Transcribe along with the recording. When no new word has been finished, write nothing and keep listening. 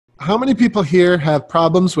how many people here have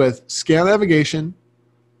problems with scale navigation,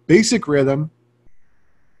 basic rhythm,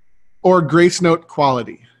 or gracenote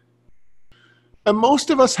quality? And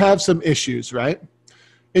most of us have some issues, right?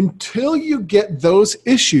 Until you get those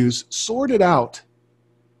issues sorted out,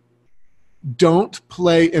 don't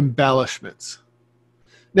play embellishments.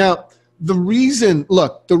 Now, the reason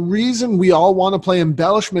we all want to play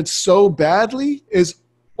embellishments so badly is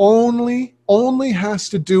only has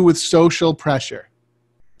to do with social pressure.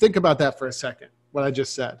 Think about that for a second, what I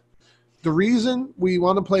just said. The reason we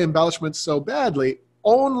want to play embellishments so badly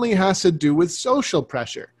only has to do with social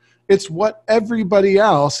pressure. It's what everybody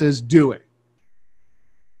else is doing.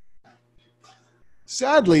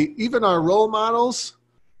 Sadly, even our role models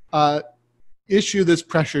issue this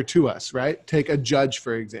pressure to us, right? Take a judge,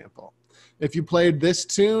 for example. If you played this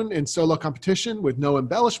tune in solo competition with no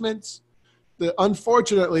embellishments,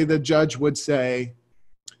 unfortunately, the judge would say,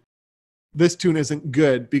 this tune isn't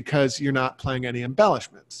good because you're not playing any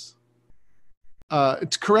embellishments.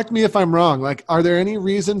 Correct me if I'm wrong. Like, are there any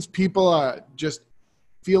reasons people just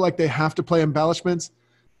feel like they have to play embellishments?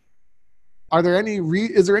 Is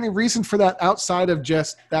there any reason for that outside of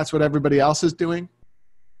just that's what everybody else is doing?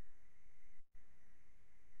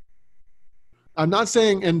 I'm not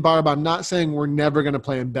saying, and Barb, I'm not saying we're never going to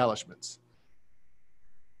play embellishments.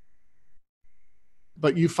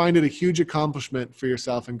 But you find it a huge accomplishment for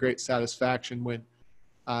yourself and great satisfaction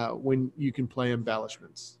when you can play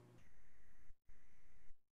embellishments.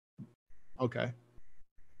 Okay.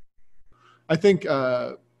 I think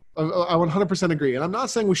I 100% agree. And I'm not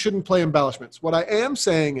saying we shouldn't play embellishments. What I am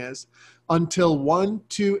saying is until 1,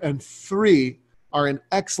 2, and 3 are in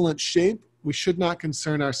excellent shape, we should not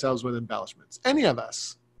concern ourselves with embellishments. Any of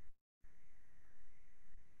us.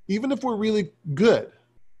 Even if we're really good.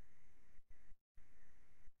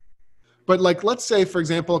 But like, let's say, for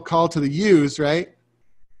example, Call to the Ewes, right?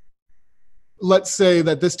 Let's say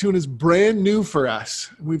that this tune is brand new for us.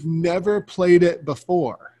 We've never played it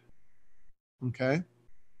before. Okay?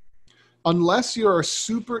 Unless you're a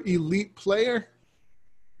super elite player,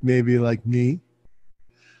 maybe like me,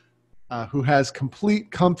 who has complete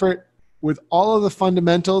comfort with all of the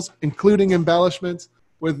fundamentals, including embellishments,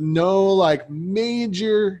 with no like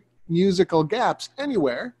major musical gaps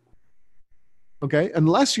anywhere. Okay,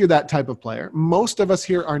 unless you're that type of player. Most of us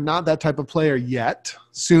here are not that type of player yet.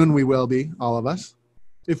 Soon we will be, all of us,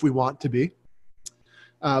 if we want to be.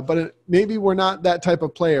 But maybe we're not that type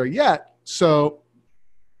of player yet. So,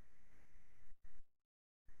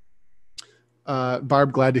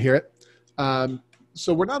 Barb, glad to hear it.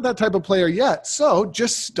 So we're not that type of player yet. So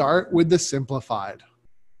just start with the simplified.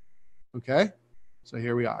 Okay, so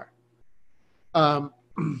here we are.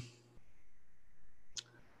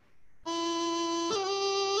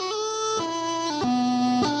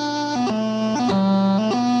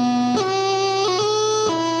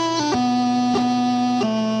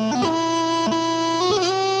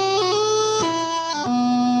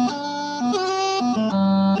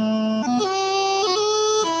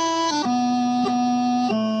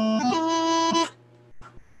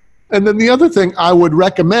 And then the other thing I would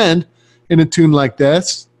recommend in a tune like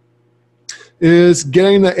this is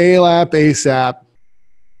getting the ALAP, ASAP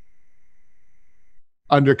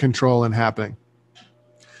under control and happening.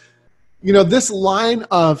 You know, this line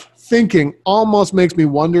of thinking almost makes me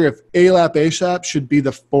wonder if ALAP, ASAP should be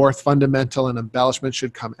the fourth fundamental and embellishment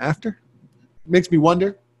should come after. It makes me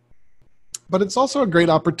wonder. But it's also a great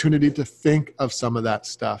opportunity to think of some of that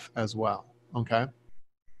stuff as well, okay?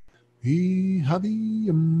 And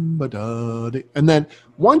then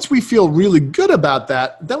once we feel really good about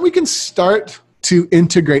that, then we can start to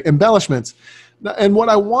integrate embellishments. And what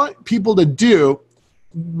I want people to do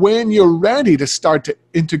when you're ready to start to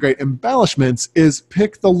integrate embellishments is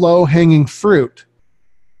pick the low-hanging fruit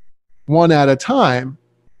one at a time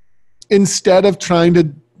instead of trying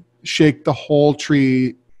to shake the whole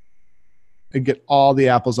tree and get all the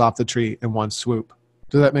apples off the tree in one swoop.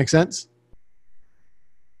 Does that make sense?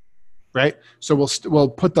 Right? So we'll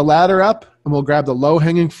put the ladder up and we'll grab the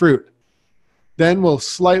low-hanging fruit. Then we'll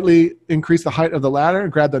slightly increase the height of the ladder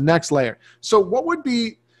and grab the next layer. So what would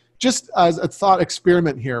be, just as a thought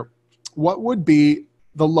experiment here, what would be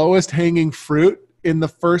the lowest hanging fruit in the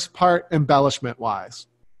first part embellishment-wise?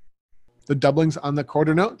 The doublings on the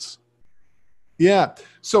quarter notes? Yeah.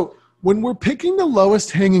 So when we're picking the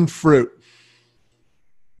lowest hanging fruit,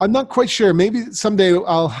 I'm not quite sure. Maybe someday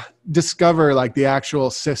I'll discover like the actual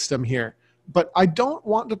system here. But I don't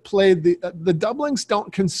want to play the doublings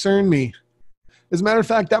don't concern me. As a matter of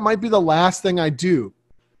fact, that might be the last thing I do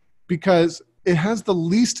because it has the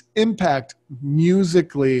least impact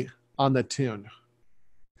musically on the tune.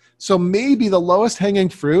 So maybe the lowest hanging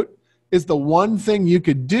fruit is the one thing you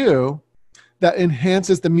could do that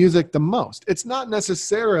enhances the music the most. It's not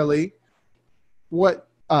necessarily what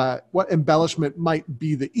embellishment might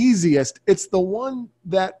be the easiest. It's the one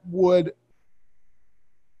that would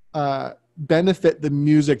benefit the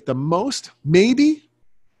music the most. Maybe.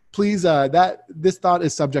 Please, this thought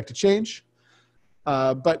is subject to change.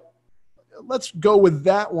 But let's go with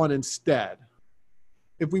that one instead.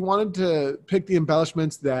 If we wanted to pick the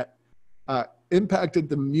embellishments that impacted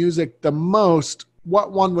the music the most,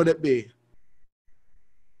 what one would it be?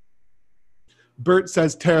 Bert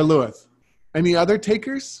says Tara Lewis. Any other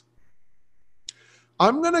takers?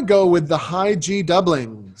 I'm going to go with the high G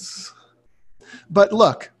doublings. But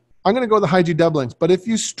look, I'm going to go with the high G doublings. But if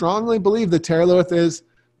you strongly believe that Tara Lewis is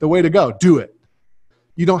the way to go, do it.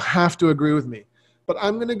 You don't have to agree with me. But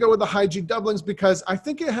I'm going to go with the high G doublings because I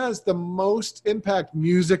think it has the most impact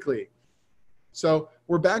musically. So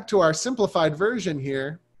we're back to our simplified version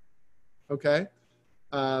here. Okay.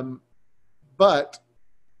 But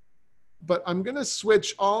I'm going to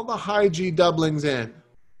switch all the high G doublings in.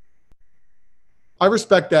 I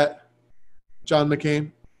respect that, John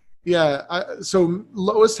McCain. Yeah, so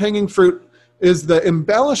lowest hanging fruit is the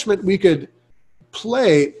embellishment we could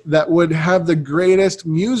play that would have the greatest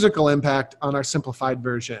musical impact on our simplified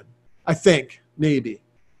version. I think, maybe.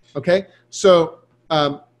 Okay, so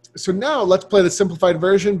now let's play the simplified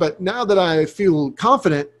version, but now that I feel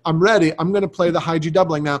confident, I'm ready, I'm going to play the high G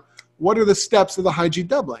doubling. Now, what are the steps of the high G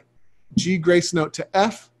doubling? G grace note to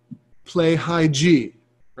F, play high G,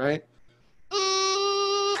 right?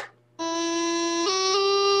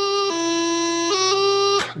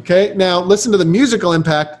 Okay, now listen to the musical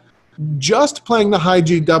impact just playing the high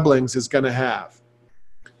G doublings is going to have.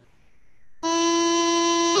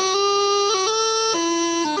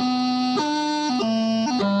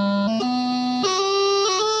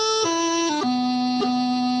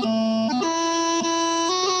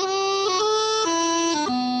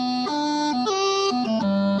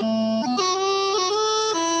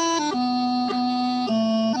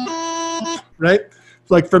 Right?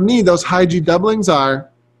 Like for me, those high G doublings are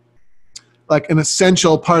like an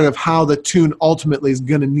essential part of how the tune ultimately is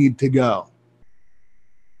going to need to go.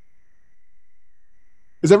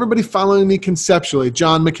 Is everybody following me conceptually?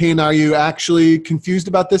 John McCain, are you actually confused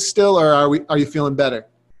about this still, or are you feeling better?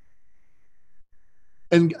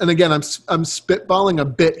 And again, I'm spitballing a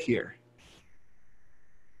bit here.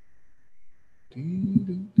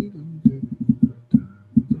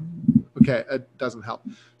 Okay, it doesn't help.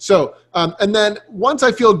 So, and then once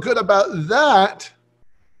I feel good about that,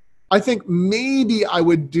 I think maybe I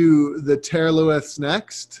would do the Tara Lewis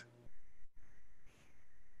next.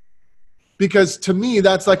 Because to me,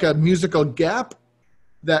 that's like a musical gap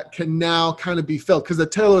that can now kind of be filled. Because the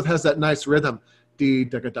Tara Lewis has that nice rhythm.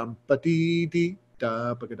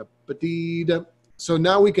 So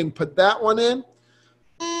now we can put that one in.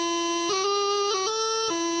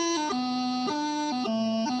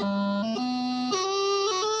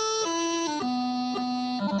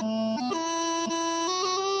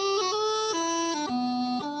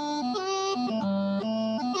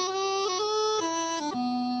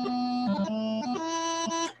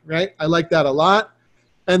 Right? I like that a lot.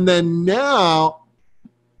 And then now,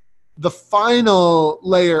 the final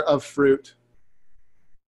layer of fruit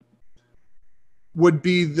would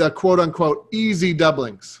be the quote-unquote easy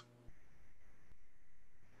doublings.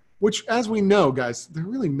 Which, as we know, guys, they're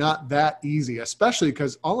really not that easy, especially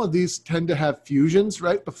because all of these tend to have fusions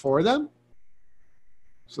right before them.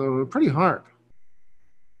 So they're pretty hard.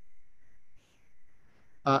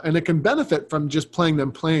 And it can benefit from just playing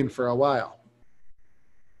them plain for a while.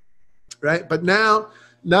 Right? But now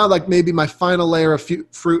like maybe my final layer of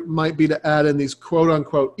fruit might be to add in these quote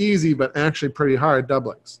unquote easy, but actually pretty hard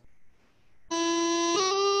doublings.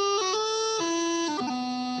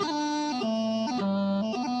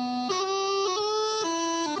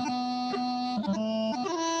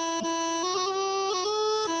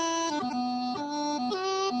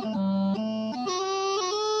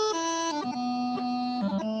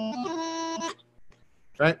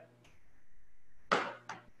 Right?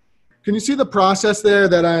 Can you see the process there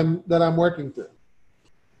that I'm working through?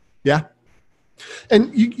 Yeah.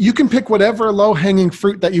 And you can pick whatever low-hanging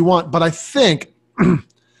fruit that you want, but I think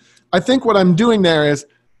what I'm doing there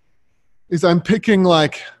is I'm picking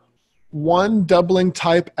like one doubling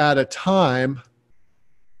type at a time,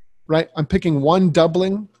 right? I'm picking one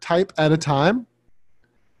doubling type at a time.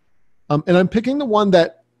 And I'm picking the one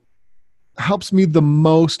that helps me the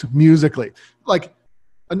most musically. Like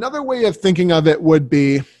another way of thinking of it would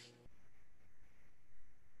be,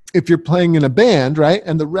 if you're playing in a band, right,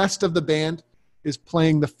 and the rest of the band is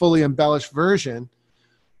playing the fully embellished version,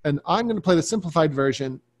 and I'm going to play the simplified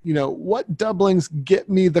version, what doublings get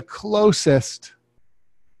me the closest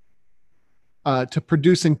to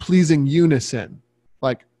producing pleasing unison?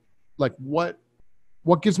 Like what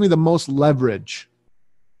gives me the most leverage?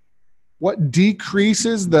 What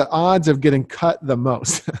decreases the odds of getting cut the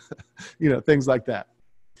most? Things like that.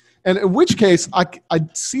 And in which case, I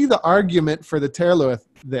see the argument for the Taylorith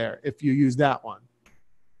there if you use that one.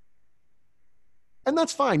 And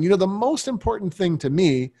that's fine. The most important thing to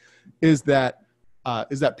me is that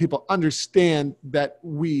people understand that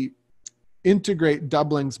we integrate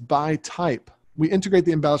doublings by type. We integrate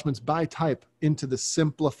the embellishments by type into the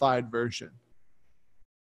simplified version.